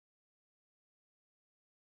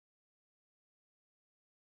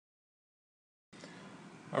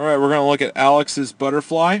Alright, we're going to look at Alex's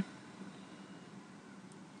butterfly.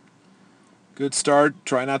 Good start.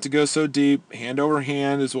 Try not to go so deep. Hand over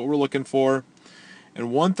hand is what we're looking for. And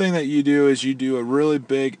one thing that you do is you do a really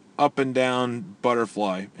big up and down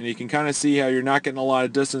butterfly. And you can kind of see how you're not getting a lot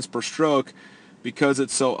of distance per stroke because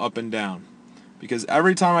it's so up and down. Because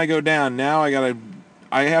every time I go down, now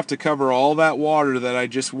I have to cover all that water that I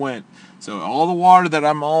just went. So all the water that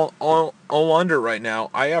I'm all under right now,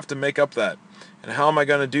 I have to make up that. And how am I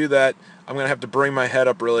going to do that? I'm going to have to bring my head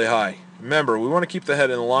up really high. Remember, we want to keep the head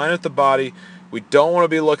in line with the body. We don't want to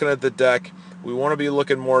be looking at the deck. We want to be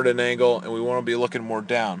looking more at an angle, and we want to be looking more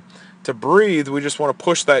down. To breathe, we just want to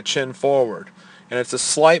push that chin forward. And it's a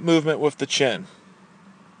slight movement with the chin.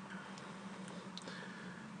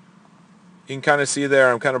 You can kind of see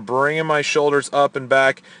there, I'm kind of bringing my shoulders up and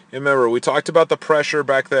back. And remember, we talked about the pressure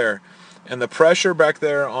back there. And the pressure back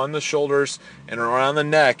there on the shoulders and around the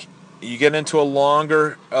neck, you get into a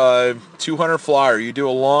longer 200 flyer. You do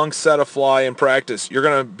a long set of fly in practice. You're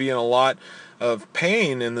going to be in a lot of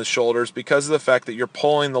pain in the shoulders because of the fact that you're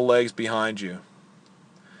pulling the legs behind you.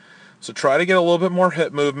 So try to get a little bit more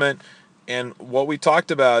hip movement. And what we talked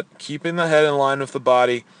about, keeping the head in line with the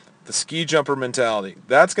body, the ski jumper mentality,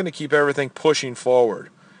 that's going to keep everything pushing forward.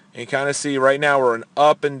 And you kind of see right now we're an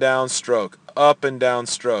up and down stroke, up and down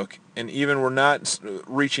stroke. And even we're not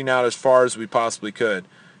reaching out as far as we possibly could.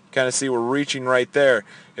 Kind of see we're reaching right there.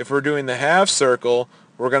 If we're doing the half circle,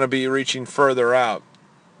 we're going to be reaching further out.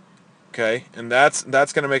 Okay, and that's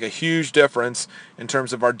going to make a huge difference in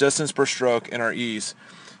terms of our distance per stroke and our ease.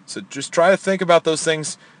 So just try to think about those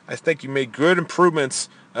things. I think you made good improvements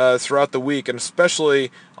throughout the week, and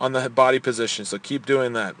especially on the body position. So keep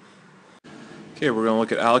doing that. Okay, we're going to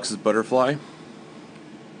look at Alex's butterfly.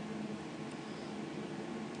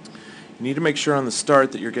 You need to make sure on the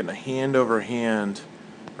start that you're getting a hand over hand.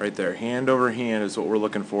 Right there, hand over hand is what we're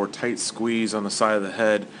looking for. Tight squeeze on the side of the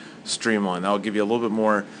head, streamline. That will give you a little bit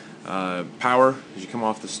more power as you come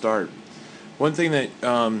off the start. One thing that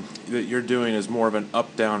that you're doing is more of an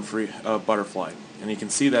up-down free butterfly, and you can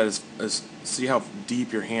see that as see how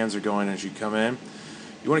deep your hands are going as you come in.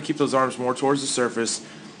 You want to keep those arms more towards the surface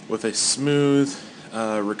with a smooth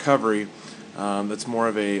recovery. That's more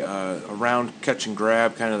of a round catch and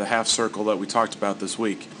grab, kind of the half circle that we talked about this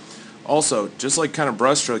week. Also, just like kind of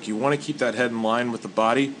breaststroke, you want to keep that head in line with the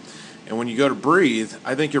body. And when you go to breathe,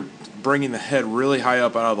 I think you're bringing the head really high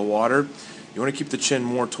up out of the water. You want to keep the chin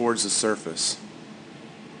more towards the surface.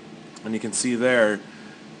 And you can see there,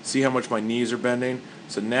 see how much my knees are bending?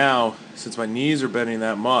 So now, since my knees are bending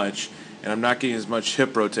that much, and I'm not getting as much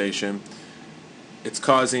hip rotation, it's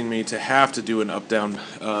causing me to have to do an up-down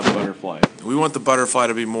butterfly. We want the butterfly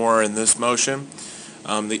to be more in this motion.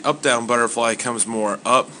 The up-down butterfly comes more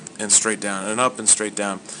up and straight down, and up and straight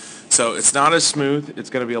down. So it's not as smooth.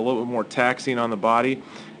 It's going to be a little bit more taxing on the body,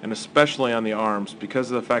 and especially on the arms,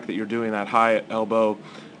 because of the fact that you're doing that high elbow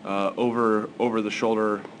over the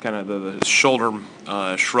shoulder, kind of the shoulder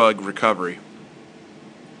shrug recovery.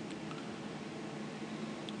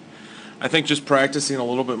 I think just practicing a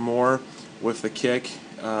little bit more with the kick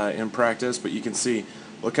in practice, but you can see,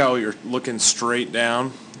 look how you're looking straight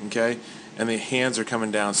down, okay, and the hands are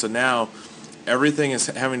coming down. So now everything is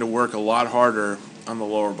having to work a lot harder on the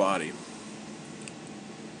lower body.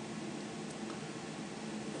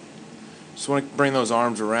 Just want to bring those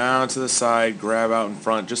arms around to the side, grab out in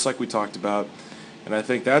front, just like we talked about. And I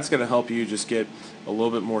think that's going to help you just get a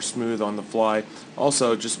little bit more smooth on the fly.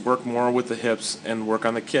 Also, just work more with the hips and work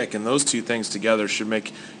on the kick. And those two things together should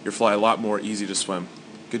make your fly a lot more easy to swim.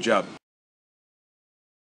 Good job.